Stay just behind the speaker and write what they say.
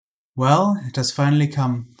Well, it has finally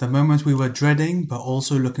come. The moment we were dreading, but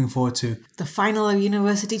also looking forward to. The final of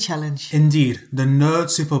University Challenge. Indeed, the Nerd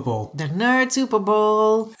Super Bowl. The Nerd Super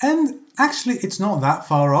Bowl. And actually, it's not that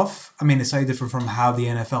far off. I mean, it's slightly different from how the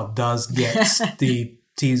NFL does get the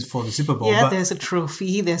teams for the Super Bowl. Yeah, but there's a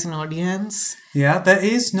trophy, there's an audience. yeah, there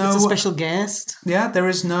is no... It's a special guest. Yeah, there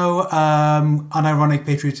is no unironic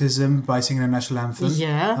patriotism by singing the national anthem.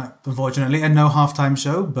 Yeah. Unfortunately, and no halftime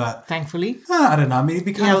show, but... Thankfully. I don't know. I mean, it'd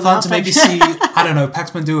be kind of Yeah, fun to maybe see, I don't know,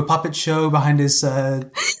 Paxman do a puppet show behind his... Are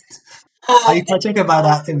you quite about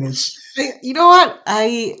that image? You know what?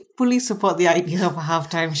 I fully support the idea of a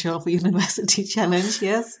halftime show for University Challenge,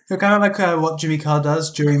 yes. You're kind of like what Jimmy Carr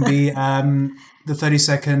does during the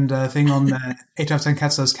 30-second thing on the 8 out of 10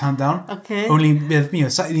 Cats Does Countdown. Okay. Only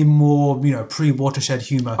with, slightly more, pre-watershed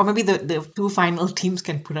humour. Or maybe the two final teams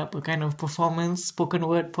can put up a kind of performance, spoken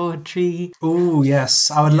word poetry. Oh,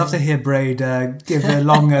 yes. I would love to hear Braid give a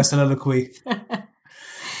long soliloquy.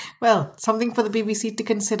 Well, something for the BBC to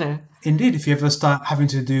consider. Indeed, if you ever start having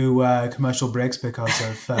to do commercial breaks because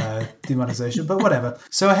of demonetization, but whatever.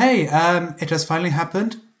 So, hey, it has finally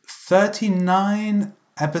happened. 39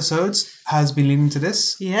 episodes has been leading to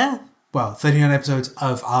this. Yeah. Well, 39 episodes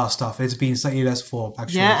of our stuff. It's been slightly less for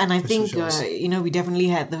actual Yeah, and I official think, shows. we definitely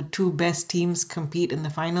had the two best teams compete in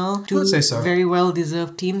the final. I would say so. Very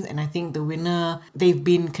well-deserved teams, and I think the winner, they've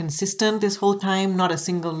been consistent this whole time, not a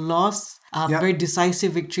single loss. Very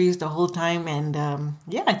decisive victories the whole time, and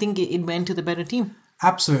I think it went to the better team.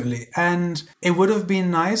 Absolutely. And it would have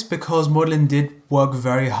been nice because Magdalen did work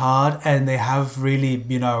very hard and they have really,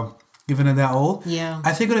 given it their all. Yeah.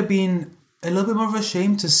 I think it would have been a little bit more of a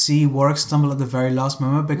shame to see Warwick stumble at the very last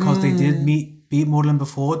moment because they did beat Magdalen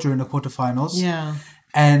before during the quarterfinals. Yeah.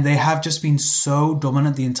 And they have just been so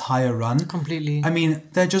dominant the entire run. Completely. I mean,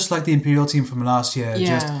 they're just like the Imperial team from last year.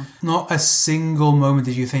 Yeah. Just not a single moment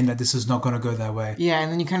did you think that this is not going to go their way. Yeah,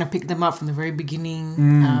 and then you kind of pick them up from the very beginning.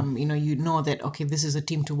 You know that, okay, this is a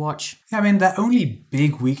team to watch. Yeah, I mean, their only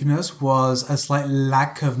big weakness was a slight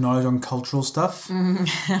lack of knowledge on cultural stuff.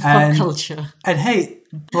 Pop culture. And hey,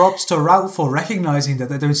 props to Rout for recognizing that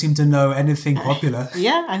they don't seem to know anything popular.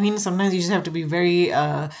 Yeah, I mean, sometimes you just have to be very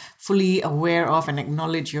fully aware of and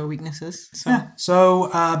acknowledge your weaknesses. So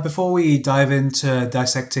before we dive into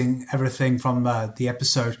dissecting everything from the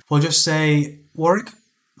episode, we'll just say, Warwick,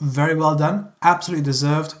 very well done. Absolutely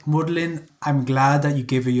deserved. Magdalen, I'm glad that you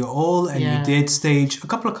gave it your all and you did stage a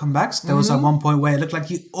couple of comebacks. There was at one point where it looked like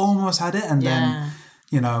you almost had it and then...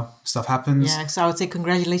 stuff happens. Yeah, so I would say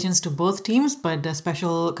congratulations to both teams, but a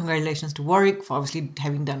special congratulations to Warwick for obviously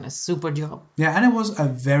having done a super job. Yeah, and it was a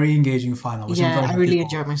very engaging final. Which I'm very I happy really for.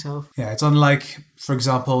 enjoyed myself. Yeah, it's unlike, for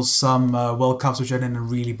example, some World Cups which ended in a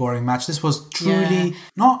really boring match. This was truly,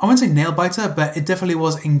 I wouldn't say nail-biter, but it definitely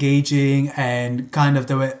was engaging and kind of,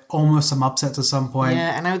 there were almost some upsets at some point.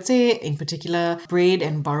 Yeah, and I would say in particular, Braid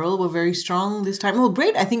and Burrell were very strong this time. Well,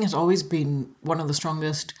 Braid, I think, has always been one of the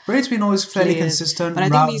strongest. Braid's been always fairly players. consistent. But I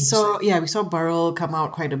think we saw Burrell come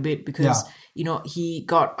out quite a bit because... he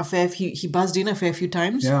got he buzzed in a fair few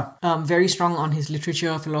times. Yeah. Very strong on his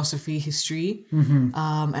literature, philosophy, history.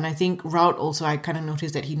 And I think Rout also, I kind of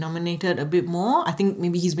noticed that he nominated a bit more. I think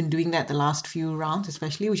maybe he's been doing that the last few rounds,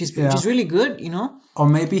 especially, which is really good, Or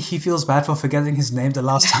maybe he feels bad for forgetting his name the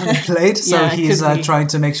last time he played. So he's trying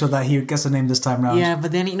to make sure that he gets a name this time round. Yeah,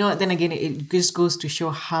 but then, then again, it just goes to show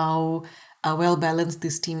how... well-balanced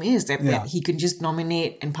this team is, that he can just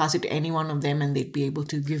nominate and pass it to any one of them and they'd be able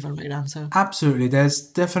to give a right answer. Absolutely. There's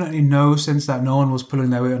definitely no sense that no one was pulling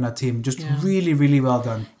their weight on that team. Just really, really well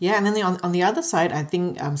done. Yeah, and then on the other side, I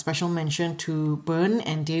think special mention to Byrne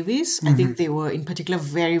and Davies. I think they were in particular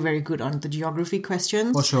very, very good on the geography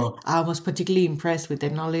questions. For sure. I was particularly impressed with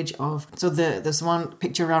their knowledge of... So there's one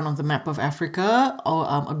picture around of the map of Africa, or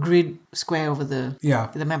a grid square over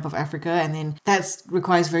the map of Africa, and then that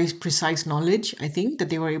requires very precise knowledge, I think, that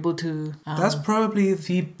they were able to... That's probably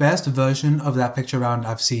the best version of that picture round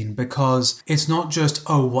I've seen, because it's not just,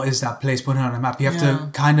 what is that place put on a map? You have to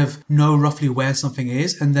kind of know roughly where something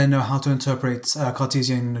is and then know how to interpret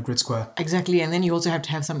Cartesian grid square. Exactly, and then you also have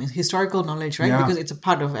to have some historical knowledge, right? Yeah. Because it's a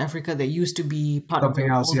part of Africa that used to be part of the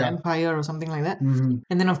old empire or something like that.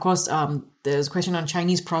 And then, of course, there's a question on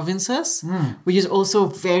Chinese provinces, which is also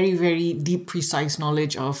very, very deep, precise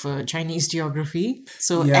knowledge of Chinese geography.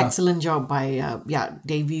 So excellent job by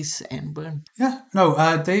Davies and Byrne. Yeah, no,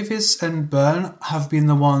 Davies and Byrne have been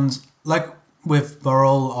the ones, like with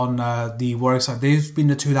Burrell on the Warwick side, they've been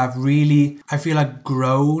the two that have really, I feel like,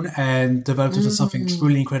 grown and developed into something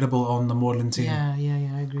truly incredible on the Magdalen team. Yeah,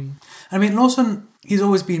 I agree. I mean, Lawson, he's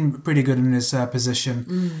always been pretty good in his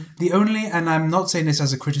position. The only, and I'm not saying this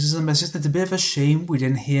as a criticism, but it's just it's a bit of a shame we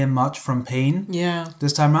didn't hear much from Payne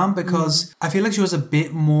this time around, because I feel like she was a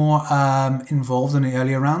bit more involved in the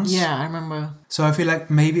earlier rounds. Yeah, I remember. So I feel like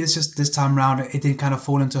maybe it's just this time around it didn't kind of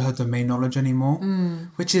fall into her domain knowledge anymore,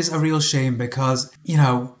 which is a real shame because, you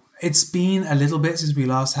know, it's been a little bit since we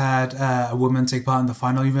last had a woman take part in the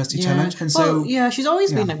final university challenge. And so... she's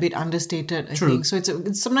always been a bit understated, I think. So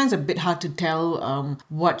it's sometimes a bit hard to tell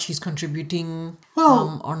what she's contributing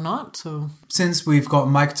or not. So since we've got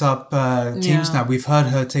mic'd up teams now, we've heard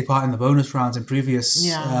her take part in the bonus rounds in previous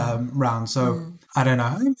rounds. So... I don't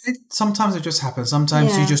know. Sometimes it just happens.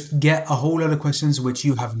 Sometimes you just get a whole lot of questions which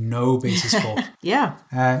you have no basis for. It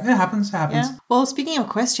happens. Yeah. Well, speaking of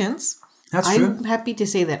questions... true. I'm happy to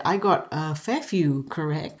say that I got a fair few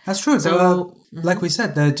correct. That's true. So, like we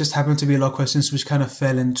said, there just happened to be a lot of questions which kind of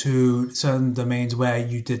fell into certain domains where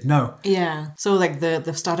you did know. Yeah. So like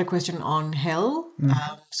the starter question on hell.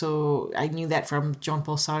 So I knew that from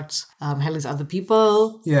Jean-Paul Sartre's Hell is Other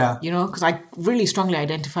People. Yeah. You know, because I really strongly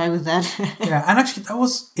identify with that. Yeah. And actually that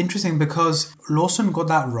was interesting because Lawson got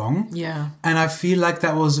that wrong. Yeah. And I feel like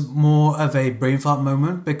that was more of a brain fart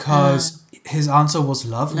moment because... his answer was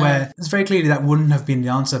love, where it's very clearly that wouldn't have been the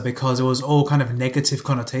answer because it was all kind of negative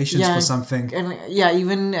connotations for something. And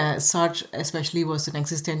even Sartre especially was an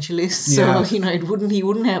existentialist, so he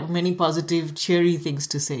wouldn't have many positive, cheery things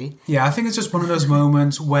to say. Yeah, I think it's just one of those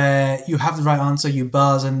moments where you have the right answer, you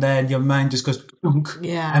buzz, and then your mind just goes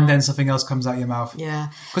and then something else comes out your mouth. Yeah,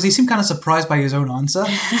 because he seemed kind of surprised by his own answer.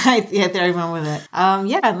 I remember that. And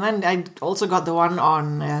then I also got the one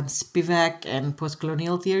on Spivak and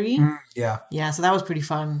post-colonial theory. Yeah, so that was pretty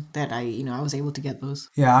fun that I was able to get those.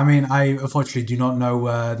 Yeah, I mean, I unfortunately do not know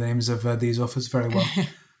the names of these authors very well.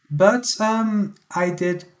 But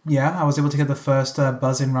I was able to get the first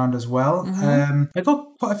buzz-in round as well. I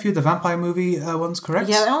got quite a few of the vampire movie ones correct.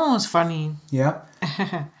 Yeah, that one was funny. Yeah.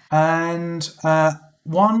 And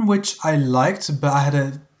one which I liked, but I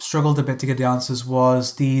had struggled a bit to get the answers,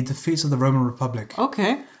 was the defeats of the Roman Republic.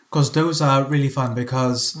 Okay. Because those are really fun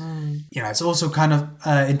because, it's also kind of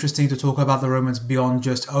interesting to talk about the Romans beyond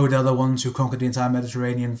just, they're the ones who conquered the entire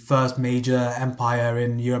Mediterranean, first major empire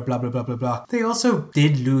in Europe, blah, blah, blah, blah, blah. They also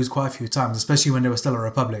did lose quite a few times, especially when they were still a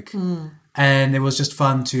republic. And it was just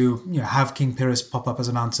fun to, have King Pyrrhus pop up as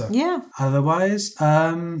an answer. Yeah. Otherwise,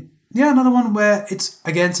 another one where it's,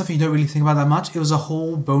 again, something you don't really think about that much. It was a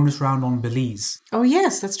whole bonus round on Belize. Oh,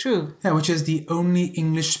 yes, that's true. Yeah, which is the only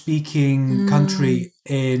English-speaking country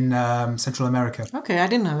in Central America. Okay, I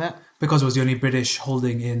didn't know that. Because it was the only British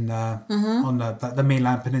holding in on the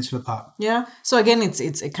mainland peninsula part. Yeah. So again,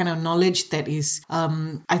 it's a kind of knowledge that is,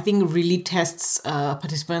 I think, really tests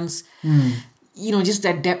participants. Just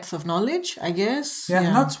that depth of knowledge, I guess. Yeah,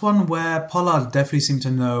 and that's one where Pollard definitely seemed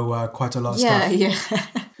to know quite a lot of stuff. Yeah.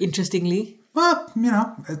 Interestingly. Well,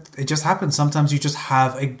 it just happens. Sometimes you just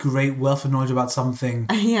have a great wealth of knowledge about something.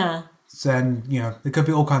 Yeah. And, there could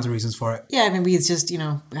be all kinds of reasons for it. Yeah, maybe it's just,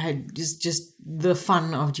 just the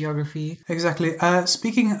fun of geography. Exactly.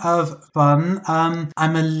 Speaking of fun,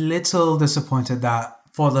 I'm a little disappointed that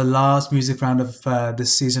for the last music round of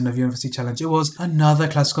this season of University Challenge, it was another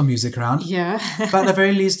classical music round. Yeah. But at the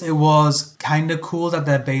very least, it was kind of cool that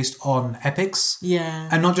they're based on epics. Yeah.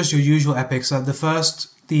 And not just your usual epics.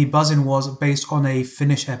 The buzz-in was based on a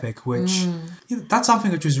Finnish epic, which that's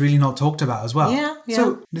something which was really not talked about as well. Yeah.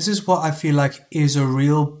 So this is what I feel like is a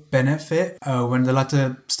real benefit when the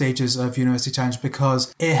latter stages of University Challenge,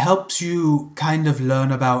 because it helps you kind of learn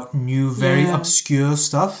about new, very obscure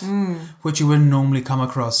stuff, which you wouldn't normally come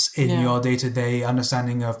across in your day-to-day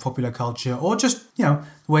understanding of popular culture or just, the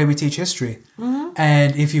way we teach history.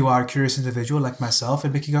 And if you are a curious individual like myself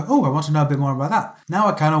and make you go, I want to know a bit more about that. Now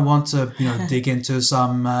I kind of want to, dig into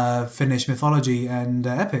some Finnish mythology and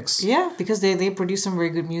epics. Yeah, because they produce some very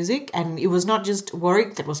good music. And it was not just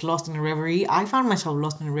Warwick that was lost in a reverie. I found myself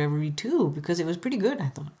lost in a reverie too, because it was pretty good, I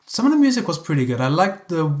thought. Some of the music was pretty good. I liked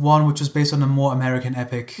the one which was based on a more American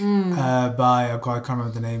epic by, I can't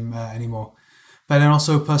remember the name anymore. But then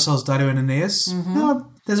also Purcell's Dido and Aeneas.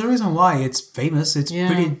 There's a reason why it's famous. It's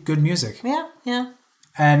pretty good music. Yeah.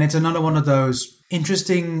 And it's another one of those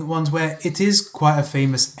interesting ones where it is quite a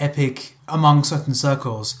famous epic among certain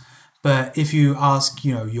circles. But if you ask,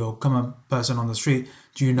 your common person on the street,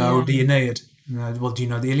 do you know the Aeneid? Do you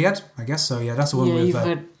know the Iliad? I guess so. Yeah, that's the one with you've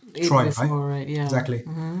heard Troy, before, right? Yeah. Exactly.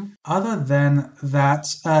 Other than that,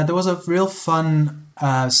 there was a real fun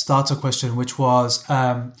starter question, which was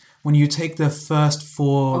when you take the first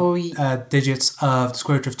four digits of the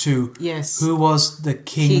square root of 2, yes, who was the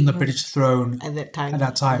king on the British throne at that time?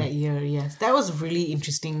 That year, yes. That was a really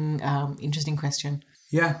interesting question.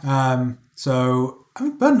 Yeah. So, I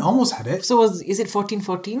mean, Burton almost had it. So is it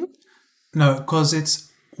 1414? No, because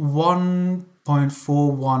it's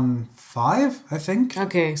 1.415, I think.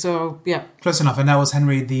 Okay, so yeah. Close enough. And that was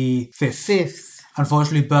Henry the Fifth.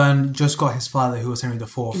 Unfortunately, Byrne just got his father, who was Henry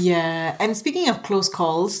IV. Yeah, and speaking of close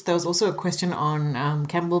calls, there was also a question on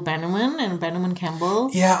Campbell Bannerman and Bannerman Campbell.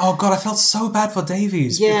 Yeah, oh God, I felt so bad for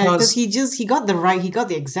Davies. Yeah, because he got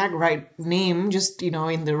the exact right name, just,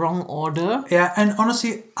 in the wrong order. Yeah, and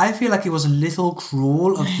honestly, I feel like it was a little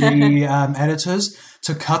cruel of the editors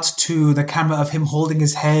to cut to the camera of him holding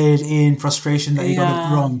his head in frustration that he got it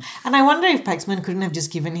wrong. And I wonder if Paxman couldn't have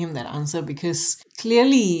just given him that answer, because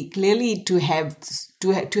clearly to have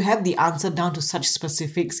the answer down to such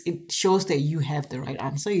specifics, it shows that you have the right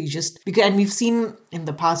answer. And we've seen in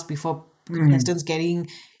the past before contestants getting,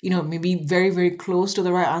 maybe very, very close to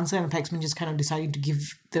the right answer, and Paxman just kind of decided to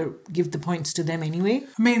give the points to them anyway.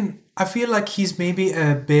 I mean, I feel like he's maybe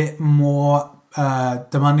a bit more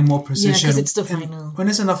demanding more precision. Yeah, because it's the final. When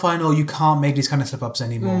it's in the final, you can't make these kind of slip-ups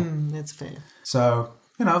anymore. That's fair. So,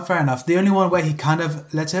 fair enough. The only one where he kind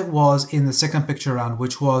of let it was in the second picture round,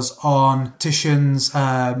 which was on Titian's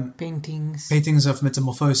paintings of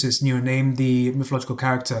Metamorphosis, name the mythological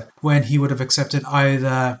character, when he would have accepted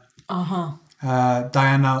either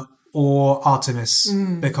Diana or Artemis,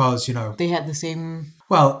 because, they had the same...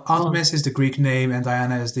 Well, Artemis is the Greek name and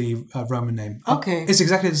Diana is the Roman name. Okay. It's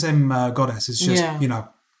exactly the same goddess. It's just,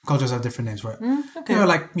 cultures have different names for it. Okay.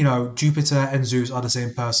 Jupiter and Zeus are the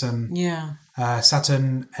same person. Yeah.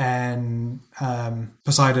 Saturn and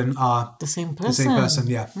Poseidon are the same person.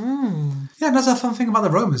 Yeah. Yeah, that's a fun thing about the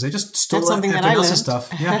Romans. They just stole everything else's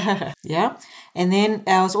stuff. Yeah. Yeah. And then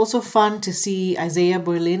it was also fun to see Isaiah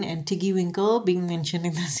Berlin and Tiggy Winkle being mentioned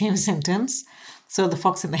in the same sentence. So the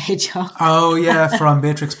Fox and the Hedgehog. Oh, yeah, from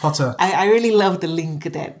Beatrix Potter. I really love the link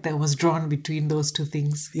that was drawn between those two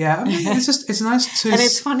things. Yeah, I mean, it's nice to... And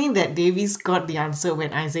it's funny that Davies got the answer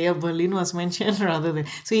when Isaiah Berlin was mentioned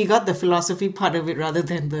so he got the philosophy part of it rather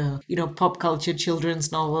than the, pop culture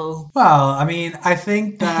children's novel. Well, I mean, I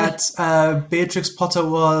think that Beatrix Potter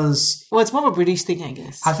was... Well, it's more of a British thing, I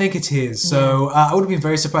guess. I think it is. So I would have been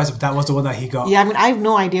very surprised if that was the one that he got. Yeah, I mean, I have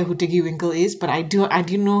no idea who Tiggy Winkle is, but I do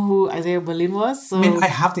know who Isaiah Berlin was. So. I mean, I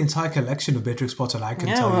have the entire collection of Beatrix Potter, I can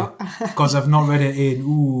tell you. Because I've not read it in,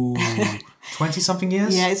 20-something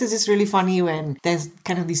years. Yeah, it's just really funny when there's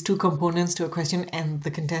kind of these two components to a question and the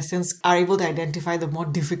contestants are able to identify the more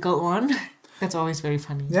difficult one. That's always very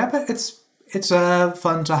funny. Yeah, but it's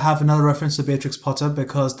fun to have another reference to Beatrix Potter,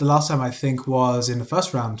 because the last time I think was in the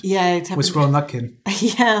first round. Yeah, it happened. With Squirrel Nutkin.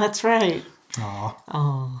 Yeah, that's right.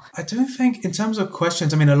 Oh. I don't think, in terms of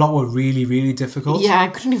questions, I mean, a lot were really, really difficult. Yeah, I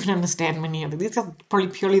couldn't even understand many of them. These are probably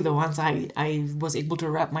purely the ones I was able to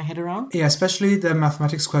wrap my head around. Yeah, especially the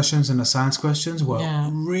mathematics questions and the science questions were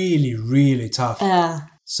really, really tough.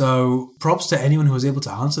 So props to anyone who was able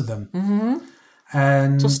to answer them. Mm-hmm.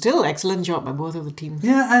 And so still excellent job by both of the teams.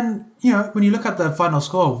 Yeah, and when you look at the final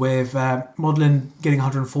score with Magdalene getting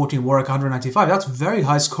 114, Warwick 195, that's very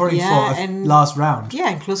high scoring for a last round. Yeah,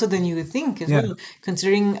 and closer than you would think as well,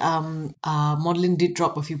 considering Magdalene did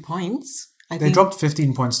drop a few points. They dropped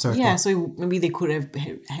 15 points total. Yeah, so maybe they could have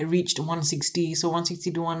reached 160, so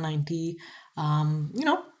 160 to 190.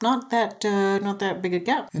 Not that big a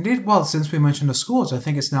gap. Indeed. Well, since we mentioned the scores, I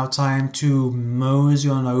think it's now time to mosey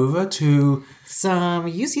on over to some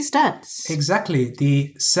UC stats. Exactly,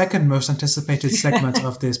 the second most anticipated segment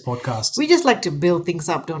of this podcast. We just like to build things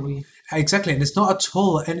up, don't we? Exactly, and it's not at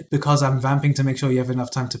all because I'm vamping to make sure you have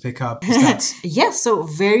enough time to pick up stats. Yes, so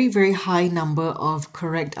very, very high number of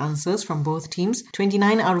correct answers from both teams.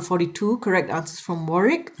 29 out of 42 correct answers from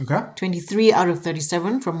Warwick. Okay. 23 out of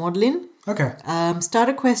 37 from Magdalene. Okay.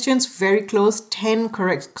 Starter questions, very close. 10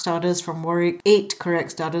 correct starters from Warwick. 8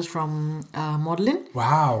 correct starters from Magdalene.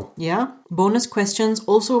 Wow. Yeah. Bonus questions,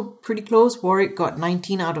 also pretty close. Warwick got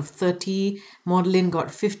 19 out of 30. Magdalene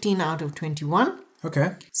got 15 out of 21.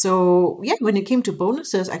 Okay. So, yeah, when it came to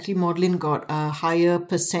bonuses, actually Magdalene got a higher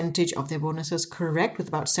percentage of their bonuses correct with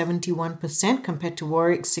about 71% compared to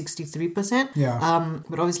Warwick's 63%. Yeah.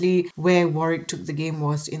 But obviously, where Warwick took the game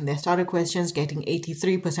was in their starter questions, getting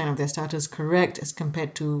 83% of their starters correct as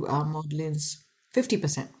compared to Magdalene's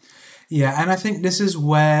 50%. Yeah, and I think this is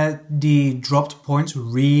where the dropped points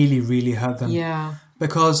really, really hurt them. Yeah.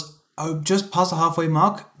 Because just past the halfway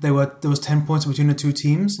mark, there was 10 points between the two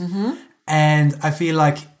teams. Mm-hmm. And I feel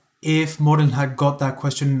like if Morden had got that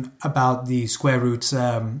question about the square root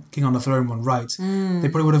King on the Throne one right, they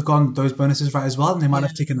probably would have gone those bonuses right as well, and they might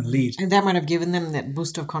have taken the lead. And that might have given them that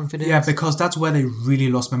boost of confidence. Yeah, because that's where they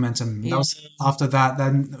really lost momentum. That was after that,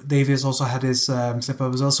 then Davies also had his slip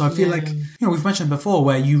up as well. So I feel like, we've mentioned before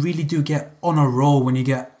where you really do get on a roll when you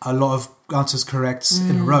get a lot of answers correct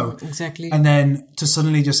in a row. Exactly. And then to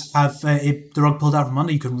suddenly just have the rug pulled out from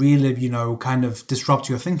under, you can really, kind of disrupt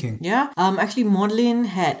your thinking. Yeah. Actually, Maudlin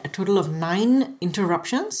had a total of 9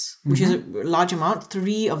 interruptions, which is a large amount.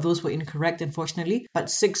 3 of those were incorrect, unfortunately, but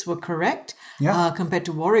 6 were correct. Yeah. Compared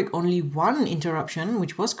to Warwick, only 1 interruption,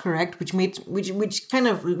 which was correct, which kind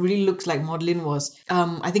of really looks like Maudlin was,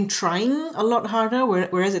 I think, trying a lot harder,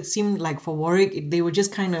 whereas it seemed like for Warwick, they were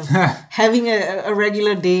just kind of having a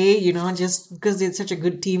regular day, just because they're such a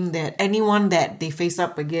good team that anyone that they face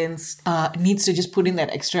up against needs to just put in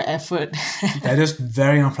that extra effort. They're just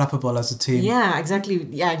very unflappable as a team. Yeah, exactly.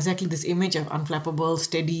 Yeah, exactly. This image of unflappable,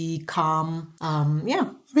 steady, calm.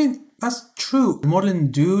 Yeah. I mean, that's true.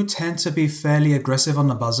 Maudlin do tend to be fairly aggressive on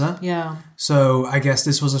the buzzer. Yeah. So I guess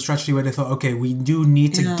this was a strategy where they thought, okay, we do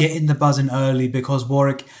need to get in the buzzer early because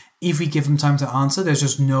Warwick, if we give them time to answer, there's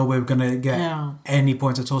just no way we're going to get any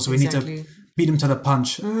points at all. So we need to beat them to the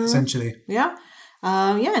punch, essentially. Yeah.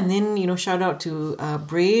 And then, shout out to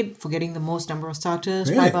Braid for getting the most number of starters,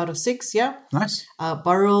 Really? 5 out of 6, yeah. Nice.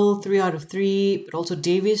 Burrell, 3 out of 3, but also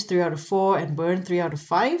Davies, 3 out of 4, and Byrne, 3 out of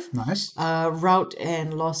 5. Nice. Rout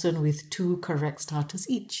and Lawson with 2 correct starters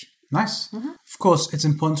each. Nice. Of course, it's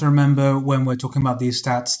important to remember when we're talking about these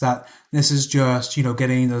stats that this is just,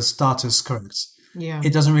 getting the starters correct. Yeah.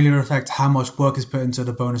 It doesn't really reflect how much work is put into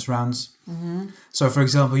the bonus rounds. So, for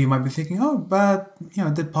example, you might be thinking, but,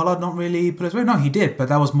 did Pollard not really put his weight? No, he did, but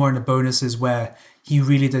that was more in the bonuses where he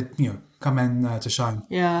really did, come in to shine.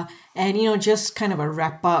 Yeah. And, just kind of a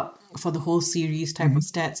wrap up for the whole series type of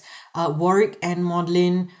stats. Warwick and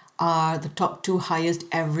Maudlin are the top 2 highest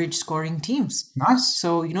average scoring teams. Nice.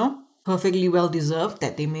 So, perfectly well deserved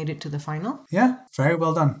that they made it to the final. Yeah, very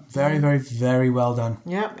well done. Very, very, very well done.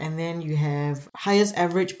 Yeah, and then you have highest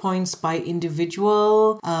average points by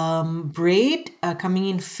individual. Braid coming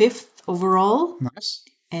in 5th overall. Nice.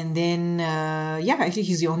 And then, actually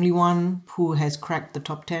he's the only one who has cracked the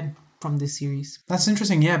top 10 from this series. That's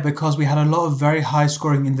interesting, because we had a lot of very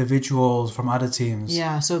high-scoring individuals from other teams.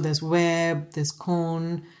 Yeah, so there's Webb, there's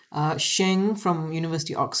Cone, Sheng from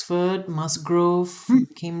University Oxford, Musgrove from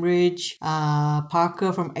Cambridge,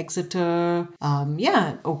 Parker from Exeter,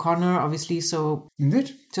 O'Connor obviously. So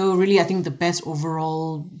Indeed. So really, I think the best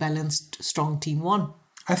overall balanced strong team won.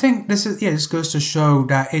 I think this goes to show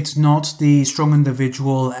that it's not the strong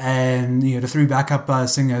individual and the 3 backup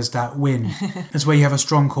singers that win. It's where you have a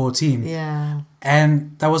strong core team. Yeah.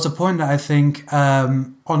 And that was the point that I think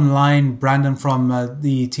online Brandon from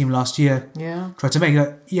the team last year tried to make.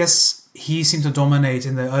 Yes, he seemed to dominate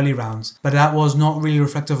in the early rounds, but that was not really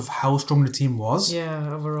reflective of how strong the team was.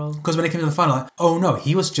 Yeah, overall. Because when it came to the final,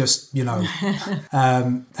 he was just,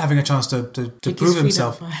 having a chance to prove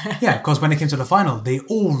himself. Yeah, because when it came to the final, they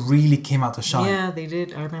all really came out to shine. Yeah, they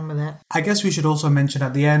did. I remember that. I guess we should also mention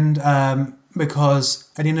at the end, because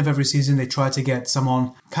at the end of every season, they try to get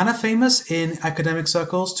someone kind of famous in academic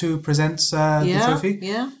circles to present the trophy.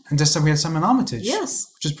 Yeah. And this time we had Simon Armitage.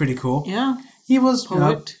 Yes. Which is pretty cool. Yeah. He was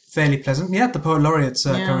fairly pleasant. Yeah, the poet laureate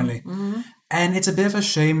currently. Mm-hmm. And it's a bit of a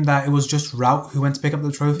shame that it was just Rout who went to pick up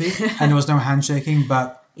the trophy and there was no handshaking,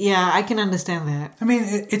 but... Yeah, I can understand that. I mean,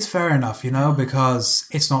 it's fair enough, because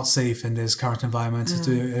it's not safe in this current environment to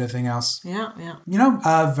do anything else. Yeah,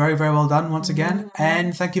 yeah. Very, very well done once again.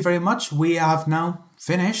 And thank you very much. We have now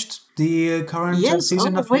finished the current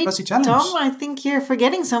season of University Challenge. Tom, I think you're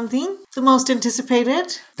forgetting something. The most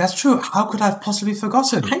anticipated. That's true. How could I have possibly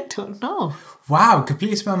forgotten? I don't know. Wow,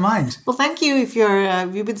 completely slipped my mind. Well, thank you if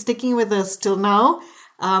you've been sticking with us till now.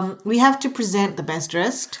 We have to present the best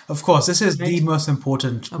dressed. Of course, this is the most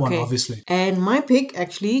important one, obviously. And my pick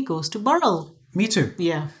actually goes to Burrell. Me too.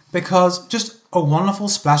 Yeah. Because just a wonderful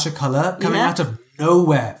splash of colour coming out of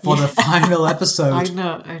nowhere for the final episode.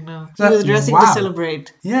 I know. He was dressing to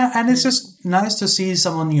celebrate. Yeah, and it's just nice to see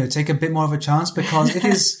someone, take a bit more of a chance because it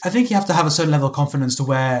is, I think you have to have a certain level of confidence to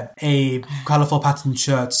wear a colourful patterned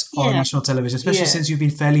shirt on national television, especially since you've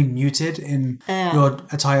been fairly muted in your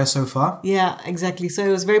attire so far. Yeah, exactly. So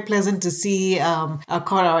it was very pleasant to see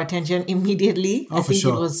caught our attention immediately. I think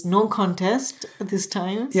it was no contest at this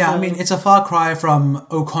time. Yeah, so. I mean, it's a far cry from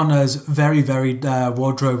O'Connor's very varied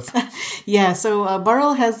wardrobe. Yeah, so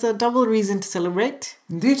Burrell has a double reason to celebrate.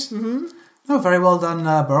 Indeed. Mm-hmm. No, very well done,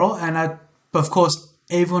 Burrell. And of course,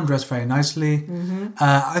 everyone dressed very nicely. Mm-hmm.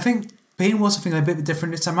 I think paint was something a bit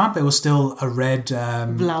different this time around, but it was still a red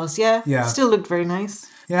blouse. Yeah. Still looked very nice.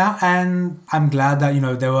 Yeah, and I'm glad that,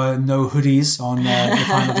 there were no hoodies on the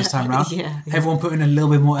final this time around. Everyone put in a little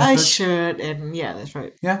bit more effort. A shirt, and that's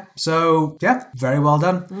right. Yeah, so, very well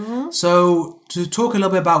done. Mm-hmm. So, to talk a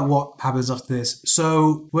little bit about what happens after this.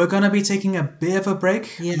 So, we're going to be taking a bit of a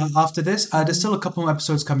break after this. There's still a couple more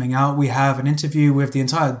episodes coming out. We have an interview with the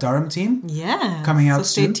entire Durham team. Coming out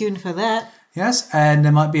soon. So stay tuned for that. Yes, and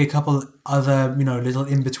there might be a couple other, little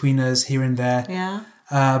in-betweeners here and there. Yeah.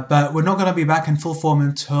 But we're not going to be back in full form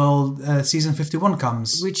until season 51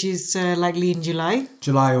 comes. Which is likely in July.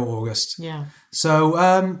 July or August. Yeah. So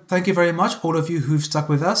thank you very much, all of you who've stuck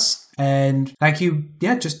with us. And thank you,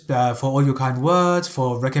 for all your kind words,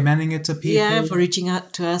 for recommending it to people. Yeah, for reaching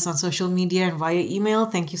out to us on social media and via email.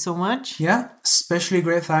 Thank you so much. Yeah, especially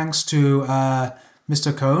great thanks to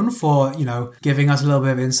Mr. Cohn for, giving us a little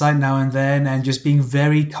bit of insight now and then and just being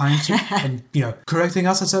very kind to and, correcting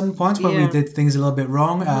us at certain points when we did things a little bit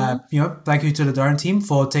wrong. Thank you to the Durham team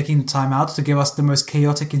for taking time out to give us the most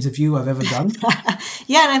chaotic interview I've ever done.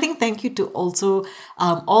 And I think thank you to also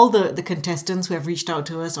all the contestants who have reached out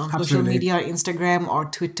to us on social media, Instagram or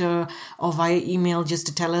Twitter or via email just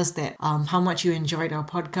to tell us that how much you enjoyed our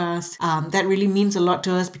podcast. That really means a lot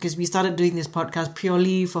to us because we started doing this podcast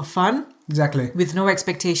purely for fun. Exactly. With no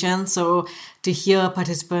expectations. So to hear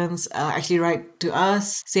participants actually write to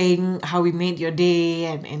us saying how we made your day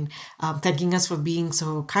and thanking us for being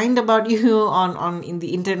so kind about you on in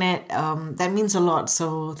the internet, that means a lot.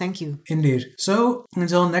 So thank you. Indeed. So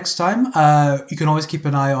until next time, you can always keep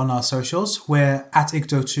an eye on our socials. We're at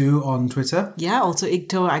Igto2 on Twitter. Yeah, also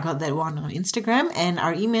Igto, I got that one on Instagram. And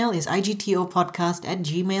our email is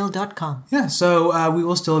igtopodcast@gmail.com. Yeah, so we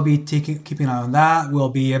will still be keeping an eye on that. We'll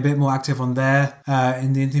be a bit more active on there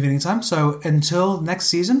in the intervening time. So until next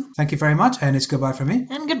season, thank you very much, and it's goodbye from me.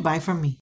 And goodbye from me.